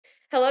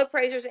Hello,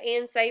 praisers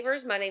and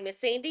savers. My name is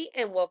Sandy,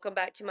 and welcome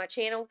back to my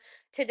channel.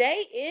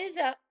 Today is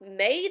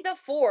May the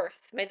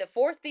 4th. May the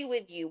 4th be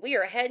with you. We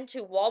are heading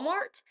to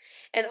Walmart,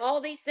 and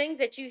all these things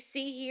that you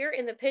see here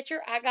in the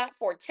picture, I got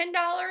for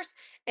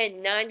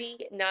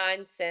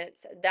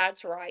 $10.99.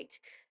 That's right.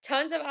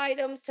 Tons of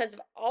items, tons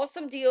of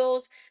awesome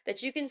deals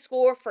that you can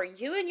score for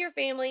you and your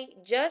family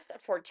just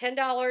for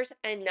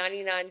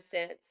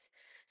 $10.99.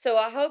 So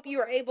I hope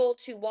you are able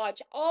to watch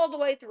all the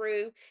way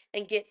through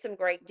and get some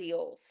great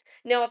deals.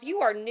 Now, if you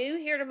are new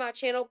here to my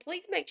channel,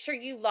 please make sure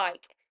you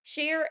like,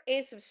 share,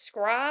 and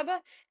subscribe.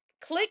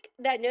 Click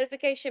that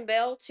notification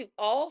bell to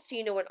all so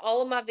you know when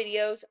all of my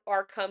videos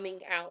are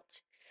coming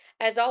out.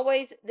 As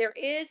always, there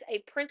is a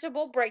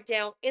printable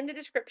breakdown in the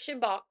description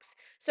box,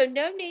 so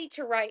no need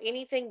to write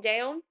anything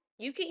down.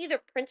 You can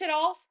either print it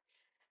off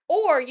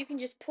or you can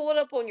just pull it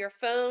up on your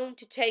phone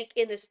to take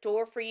in the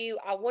store for you.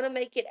 I want to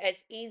make it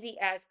as easy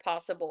as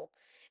possible.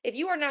 If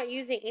you are not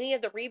using any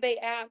of the rebate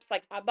apps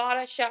like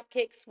Ibotta,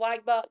 Shopkick,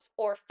 Swagbucks,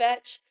 or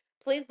Fetch,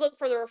 please look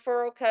for the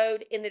referral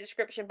code in the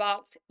description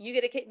box. You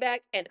get a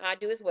kickback, and I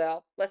do as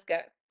well. Let's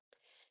go.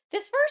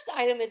 This first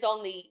item is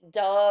on the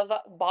Dove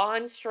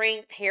Bond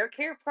Strength Hair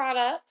Care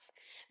products.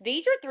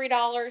 These are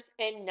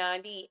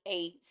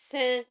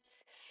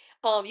 $3.98.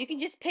 You can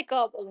just pick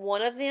up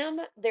one of them.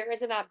 There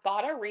is an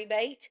Ibotta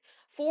rebate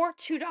for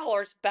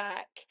 $2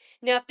 back.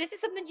 Now, if this is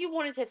something you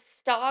wanted to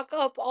stock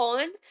up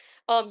on,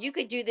 you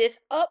could do this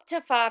up to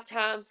 5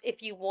 times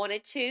if you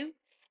wanted to.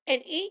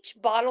 And each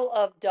bottle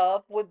of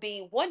Dove would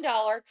be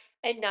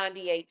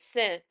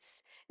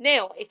 $1.98.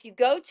 Now, if you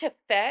go to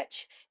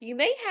Fetch, you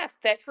may have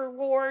Fetch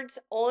rewards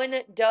on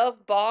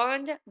Dove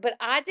Bond, but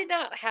I did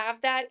not have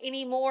that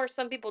anymore.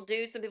 Some people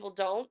do, some people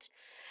don't.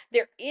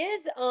 There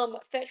is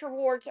Fetch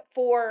rewards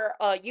for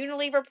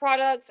Unilever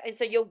products, and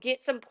so you'll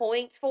get some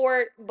points for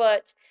it,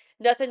 but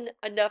nothing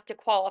enough to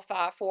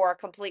qualify for a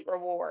complete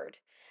reward.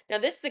 Now,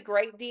 this is a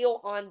great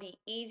deal on the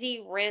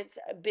Easy Rinse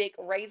Big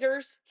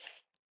Razors.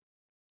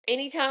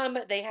 Anytime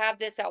they have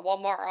this at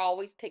Walmart, I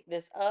always pick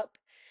this up.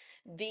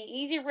 The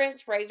Easy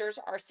Rinse razors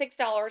are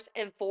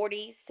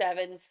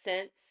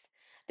 $6.47.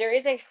 There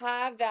is a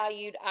high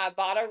valued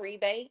Ibotta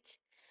rebate.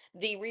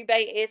 The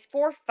rebate is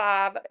for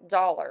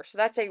 $5. So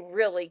that's a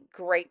really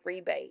great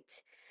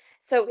rebate.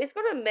 So it's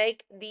going to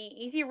make the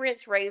Easy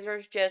Rinse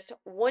razors just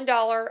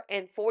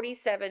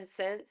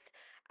 $1.47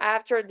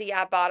 after the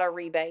Ibotta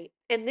rebate.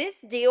 And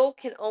this deal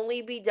can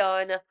only be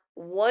done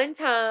one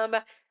time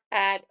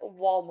at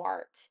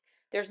Walmart.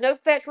 There's no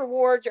fetch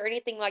rewards or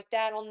anything like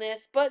that on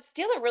this, but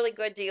still a really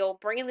good deal,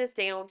 bringing this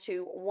down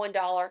to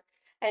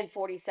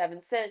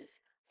 $1.47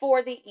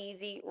 for the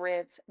Easy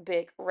Rinse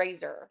Big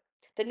Razor.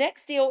 The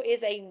next deal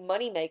is a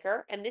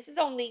moneymaker, and this is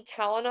on the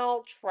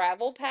Tylenol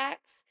travel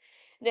packs.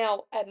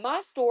 Now, at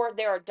my store,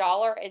 they're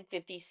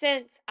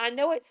 $1.50. I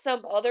know at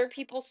some other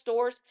people's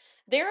stores,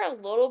 they're a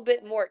little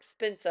bit more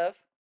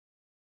expensive.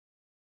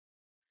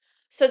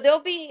 So there'll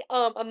be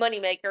a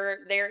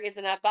moneymaker. There is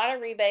an Ibotta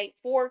rebate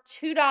for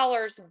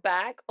 $2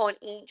 back on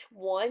each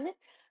one.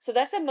 So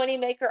that's a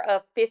moneymaker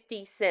of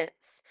 50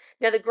 cents.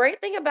 Now, the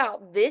great thing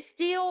about this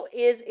deal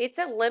is it's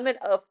a limit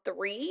of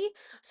three.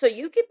 So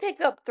you can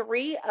pick up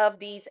three of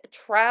these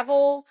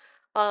travel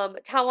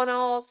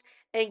Tylenols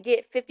and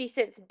get 50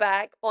 cents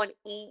back on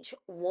each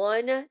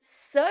one.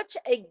 Such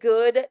a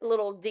good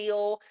little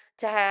deal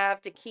to have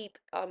to keep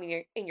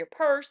in your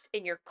purse,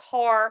 in your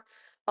car,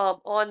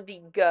 on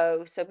the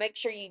go. So make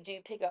sure you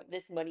do pick up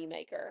this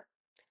moneymaker.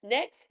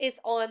 Next is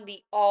on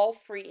the all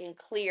free and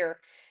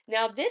clear.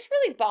 Now, this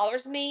really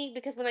bothers me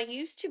because when I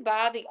used to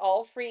buy the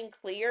all free and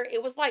clear,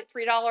 it was like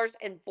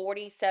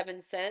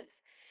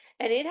 $3.47.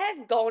 And it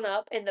has gone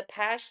up in the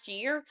past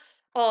year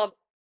um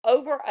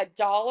over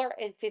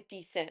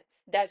 $1.50.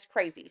 That's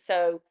crazy.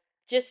 So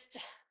just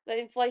the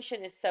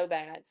inflation is so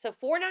bad. So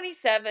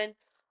 4.97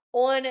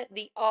 on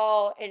the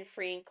all and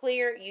free and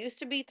clear used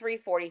to be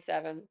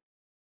 3.47.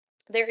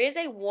 There is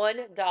a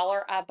 $1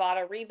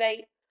 Ibotta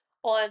rebate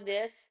on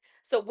this.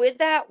 So with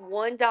that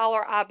 $1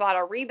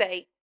 Ibotta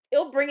rebate,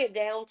 it'll bring it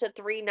down to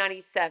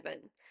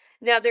 3.97.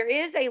 Now there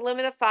is a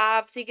limit of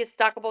 5, so you can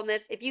stock up on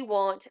this if you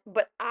want,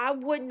 but I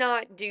would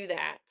not do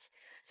that.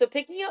 So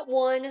picking up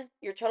one,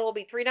 your total will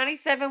be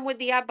 3.97 with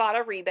the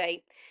Ibotta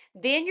rebate.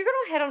 Then you're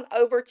gonna head on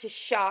over to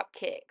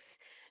Shopkicks.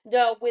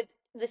 Now with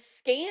the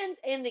scans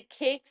and the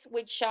kicks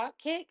with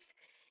Shopkicks,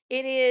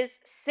 it is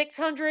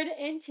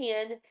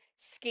 610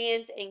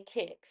 scans and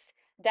kicks.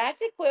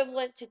 That's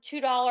equivalent to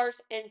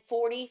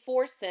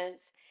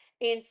 $2.44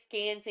 in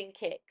scans and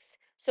kicks.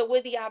 So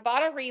with the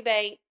Ibotta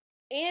rebate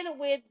and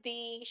with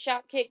the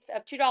shop kicks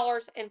of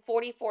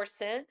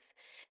 $2.44,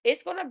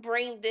 it's going to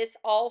bring this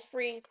all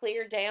free and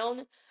clear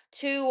down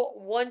to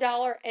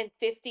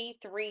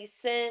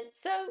 $1.53.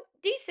 So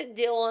decent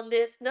deal on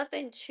this,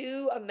 nothing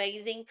too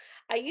amazing.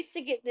 I used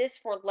to get this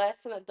for less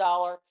than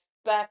 $1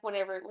 back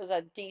whenever it was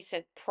a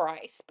decent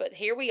price, but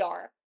here we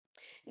are.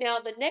 Now,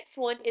 the next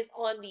one is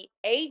on the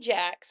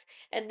Ajax,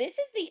 and this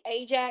is the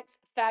Ajax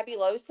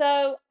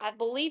Fabuloso. I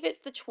believe it's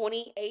the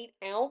 28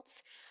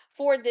 ounce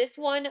for this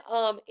one.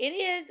 It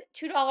is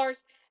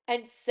 $2.99.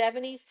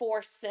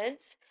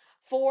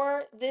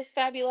 for this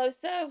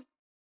Fabuloso.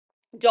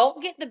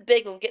 Don't get the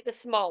big one, get the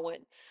small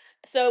one.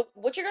 So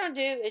what you're going to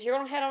do is you're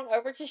going to head on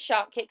over to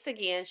Shopkicks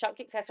again.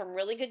 Shopkicks has some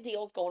really good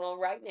deals going on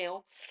right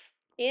now.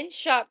 In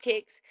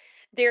Shopkicks,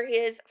 there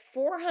is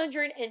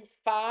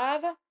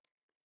 405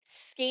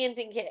 scans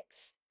and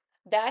kicks.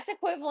 That's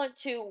equivalent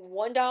to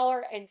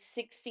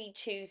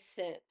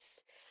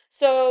 $1.62.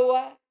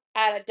 So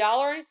at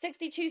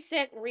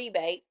 $1.62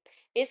 rebate,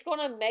 it's going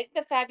to make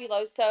the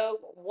Fabuloso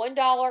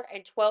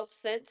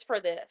 $1.12 for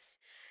this.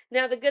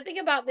 Now, the good thing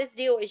about this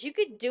deal is you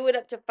could do it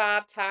up to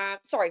 5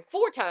 times, sorry,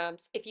 4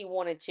 times if you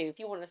wanted to, if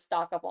you want to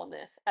stock up on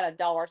this at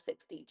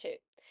 $1.62.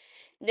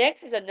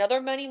 Next is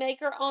another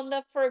moneymaker on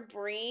the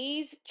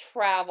Febreze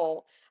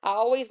Travel. I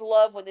always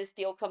love when this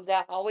deal comes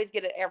out. I always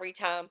get it every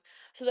time.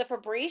 So the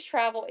Febreze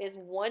Travel is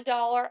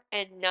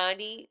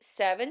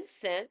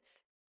 $1.97.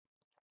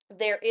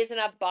 There is an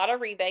Ibotta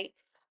rebate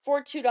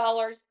for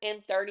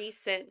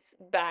 $2.30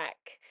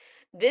 back.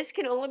 This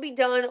can only be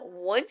done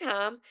one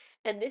time,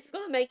 and this is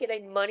going to make it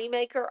a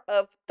moneymaker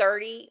of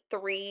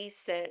 33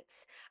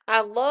 cents. I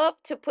love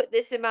to put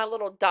this in my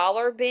little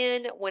dollar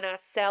bin when I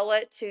sell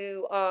it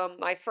to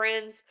my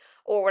friends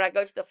or when I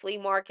go to the flea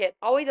market.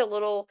 Always a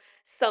little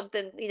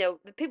something,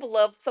 people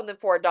love something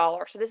for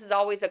 $1. So this is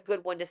always a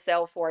good one to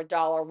sell for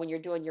 $1 when you're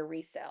doing your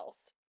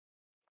resales.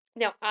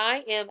 Now,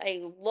 I am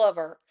a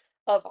lover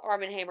of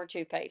Arm& and Hammer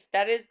toothpaste.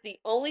 That is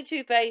the only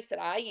toothpaste that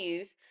I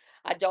use.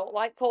 I don't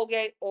like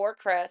Colgate or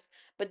Crest,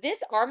 but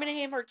this Arm& and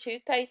Hammer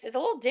toothpaste is a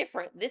little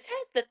different. This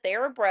has the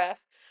TheraBreath,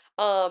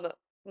 um,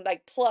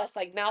 like plus,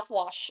 like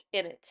mouthwash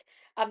in it.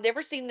 I've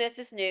never seen this.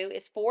 It's new.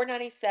 It's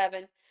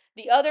 $4.97.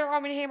 The other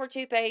Arm& and Hammer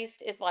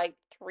toothpaste is like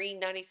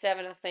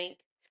 $3.97, I think.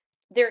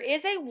 There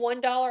is a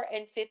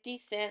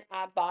 $1.50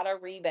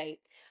 Ibotta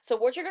rebate. So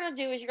what you're going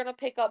to do is you're going to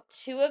pick up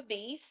two of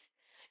these.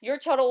 Your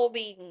total will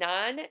be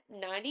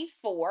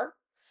 $9.94.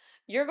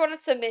 You're going to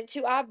submit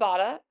to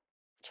Ibotta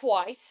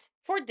twice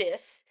for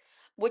this,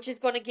 which is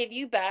going to give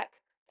you back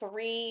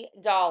 $3.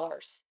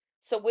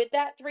 So with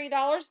that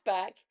 $3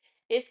 back,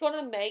 it's going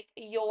to make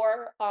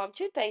your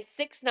toothpaste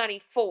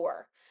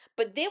 $6.94.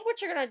 But then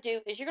what you're going to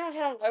do is you're going to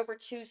head on over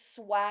to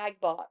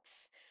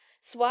Swagbucks.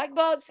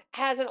 Swagbucks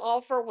has an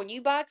offer when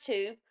you buy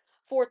two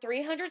for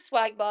 300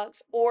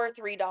 Swagbucks or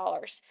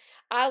 $3.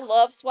 I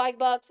love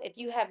Swagbucks. If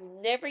you have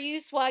never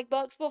used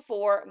Swagbucks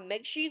before,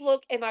 make sure you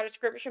look in my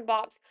description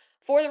box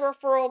for the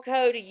referral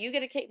code. You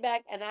get a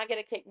kickback and I get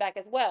a kickback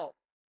as well.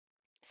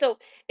 So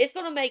it's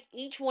going to make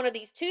each one of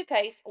these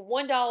toothpaste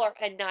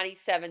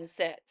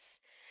 $1.97.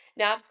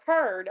 Now I've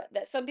heard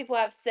that some people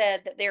have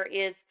said that there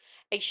is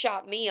a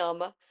Shop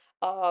Meum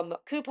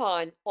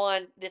coupon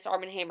on this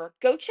Arm & Hammer.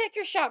 Go check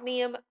your Shop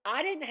Meum.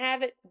 I didn't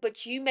have it,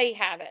 but you may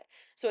have it.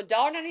 So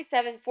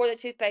 $1.97 for the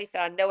toothpaste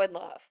that I know and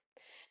love.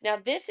 Now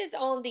this is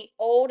on the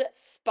Old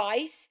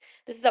Spice.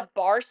 This is a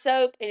bar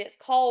soap and it's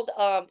called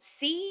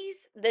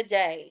Seize the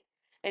Day.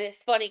 And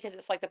it's funny because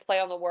it's like the play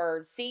on the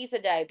word, seize the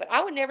day. But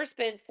I would never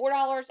spend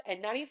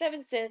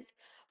 $4.97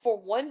 for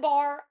one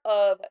bar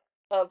of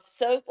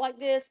soap like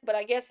this. But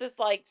I guess it's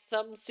like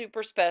some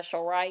super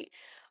special, right?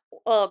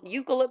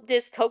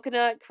 Eucalyptus,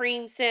 coconut,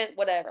 cream scent,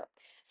 whatever.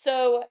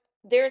 So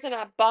there's an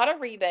Ibotta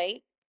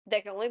rebate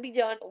that can only be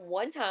done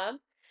one time,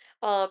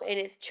 and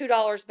it's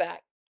 $2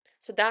 back.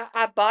 So that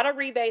Ibotta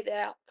rebate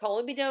that can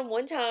only be done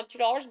one time,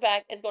 $2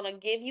 back, is going to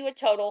give you a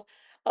total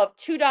of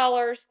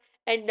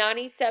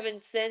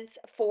 $2.97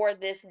 for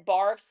this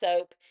bar of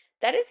soap.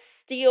 That is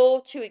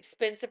still too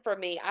expensive for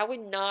me. I would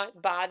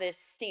not buy this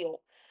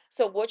still.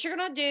 So what you're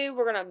going to do,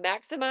 we're going to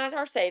maximize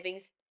our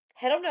savings.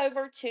 Head on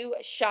over to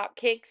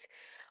Shopkicks.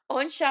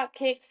 On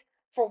Shopkicks,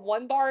 for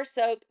one bar of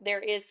soap, there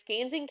is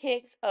scans and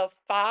kicks of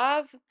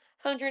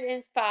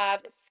 505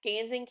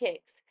 scans and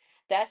kicks.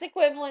 That's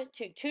equivalent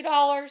to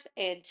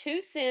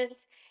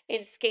 $2.02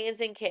 in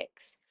scans and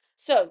kicks.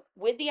 So,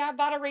 with the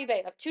Ibotta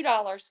rebate of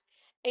 $2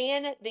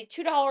 and the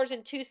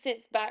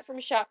 $2.02 back from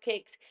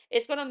Shopkicks,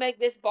 it's going to make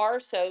this bar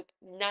soap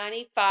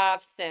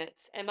 95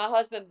 cents. And my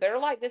husband better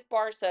like this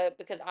bar soap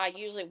because I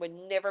usually would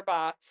never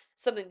buy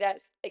something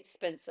that's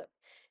expensive.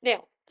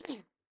 Now,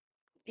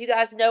 you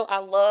guys know I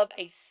love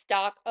a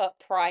stock up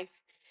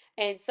price,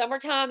 and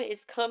summertime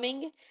is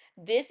coming.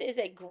 This is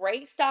a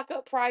great stock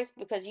up price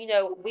because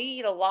we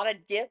eat a lot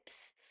of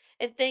dips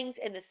and things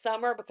in the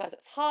summer because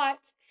it's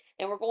hot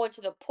and we're going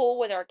to the pool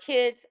with our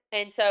kids.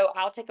 And so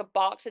I'll take a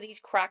box of these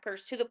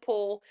crackers to the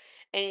pool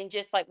and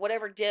just like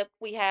whatever dip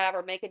we have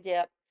or make a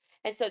dip.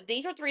 And so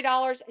these are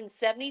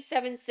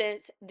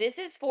 $3.77. This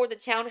is for the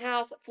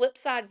Townhouse Flip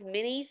Sides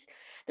minis.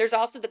 There's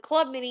also the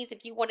Club minis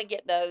if you want to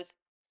get those.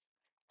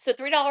 So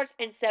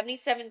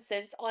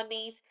 $3.77 on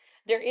these.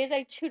 There is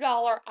a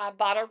 $2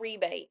 Ibotta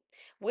rebate.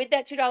 With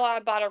that $2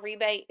 Ibotta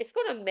rebate, it's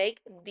going to make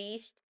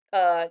these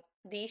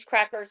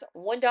crackers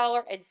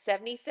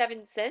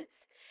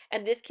 $1.77,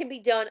 and this can be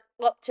done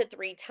up to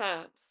 3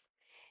 times.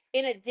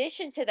 In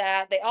addition to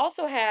that, they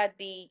also had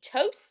the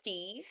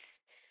Toasteds.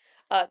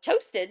 I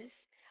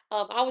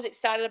was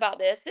excited about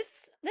this.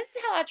 This is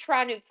how I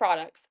try new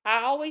products.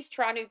 I always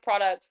try new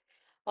products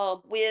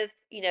with,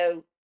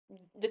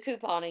 the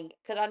couponing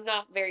because I'm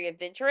not very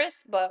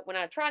adventurous. But when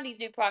I try these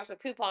new products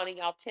with couponing,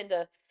 I'll tend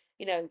to,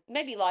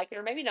 maybe like it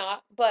or maybe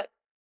not. But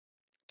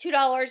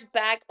 $2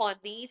 back on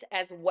these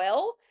as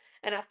well.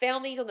 And I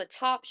found these on the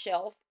top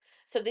shelf.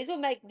 So these will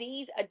make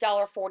these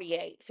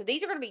 $1.48. So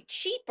these are going to be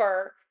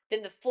cheaper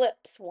than the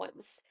flips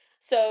ones.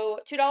 So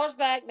 $2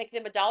 back,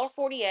 making them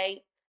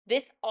 $1.48.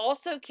 This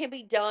also can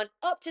be done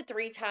up to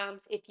 3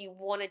 times if you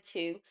wanted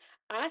to.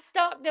 I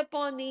stocked up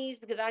on these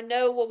because I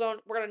know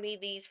we're gonna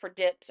need these for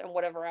dips and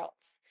whatever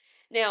else.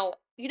 Now,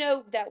 you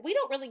know that we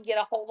don't really get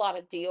a whole lot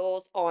of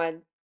deals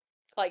on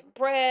like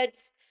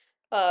breads,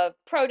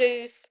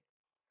 produce,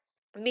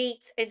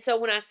 meats. And so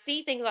when I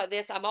see things like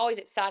this, I'm always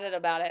excited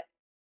about it.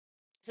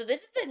 So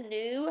this is the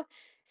new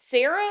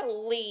Sarah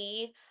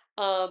Lee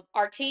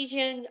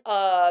artesian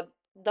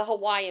the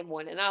Hawaiian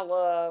one, and I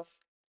love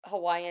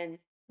Hawaiian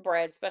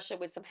bread, especially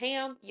with some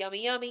ham.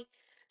 Yummy, yummy.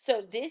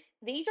 So these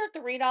are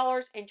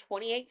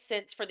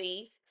 $3.28 for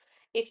these.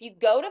 If you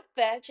go to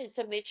Fetch and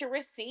submit your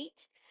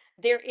receipt,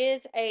 there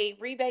is a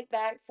rebate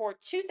back for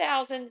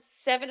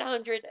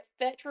 2,700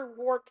 Fetch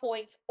reward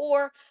points,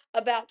 or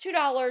about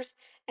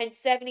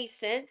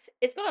 $2.70.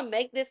 It's going to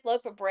make this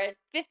loaf of bread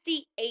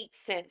 58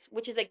 cents,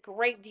 which is a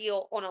great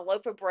deal on a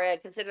loaf of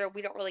bread, considering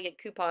we don't really get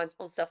coupons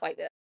on stuff like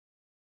this.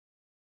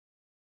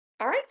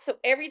 All right, so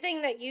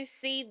everything that you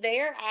see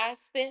there, I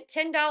spent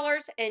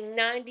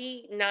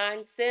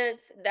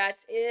 $10.99.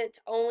 That's it.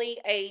 Only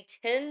a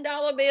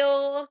 $10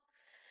 bill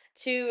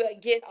to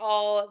get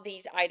all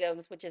these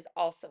items, which is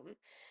awesome.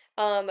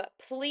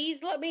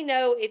 Please let me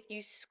know if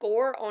you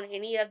score on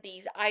any of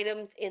these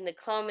items in the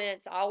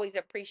comments. I always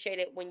appreciate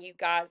it when you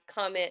guys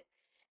comment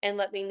and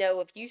let me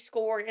know if you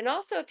scored. And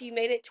also, if you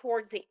made it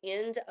towards the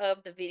end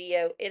of the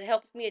video, it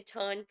helps me a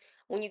ton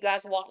when you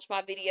guys watch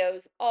my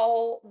videos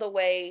all the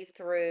way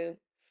through.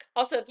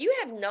 Also, if you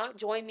have not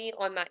joined me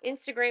on my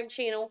Instagram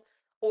channel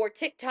or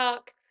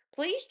TikTok,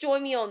 please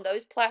join me on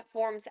those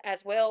platforms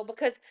as well,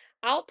 because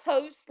I'll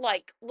post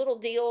like little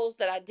deals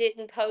that I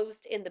didn't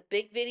post in the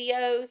big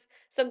videos.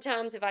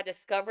 Sometimes if I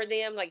discover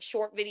them, like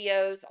short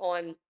videos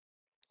on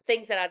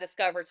things that I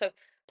discovered. So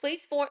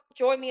please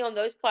join me on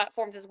those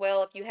platforms as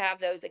well if you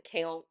have those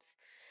accounts.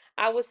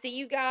 I will see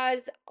you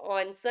guys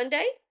on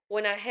Sunday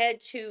when I head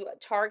to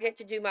Target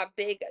to do my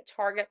big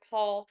Target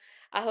haul.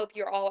 I hope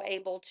you're all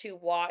able to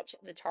watch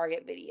the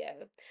Target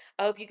video.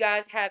 I hope you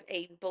guys have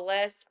a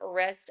blessed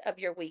rest of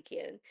your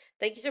weekend.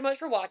 Thank you so much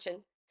for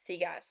watching. See you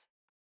guys.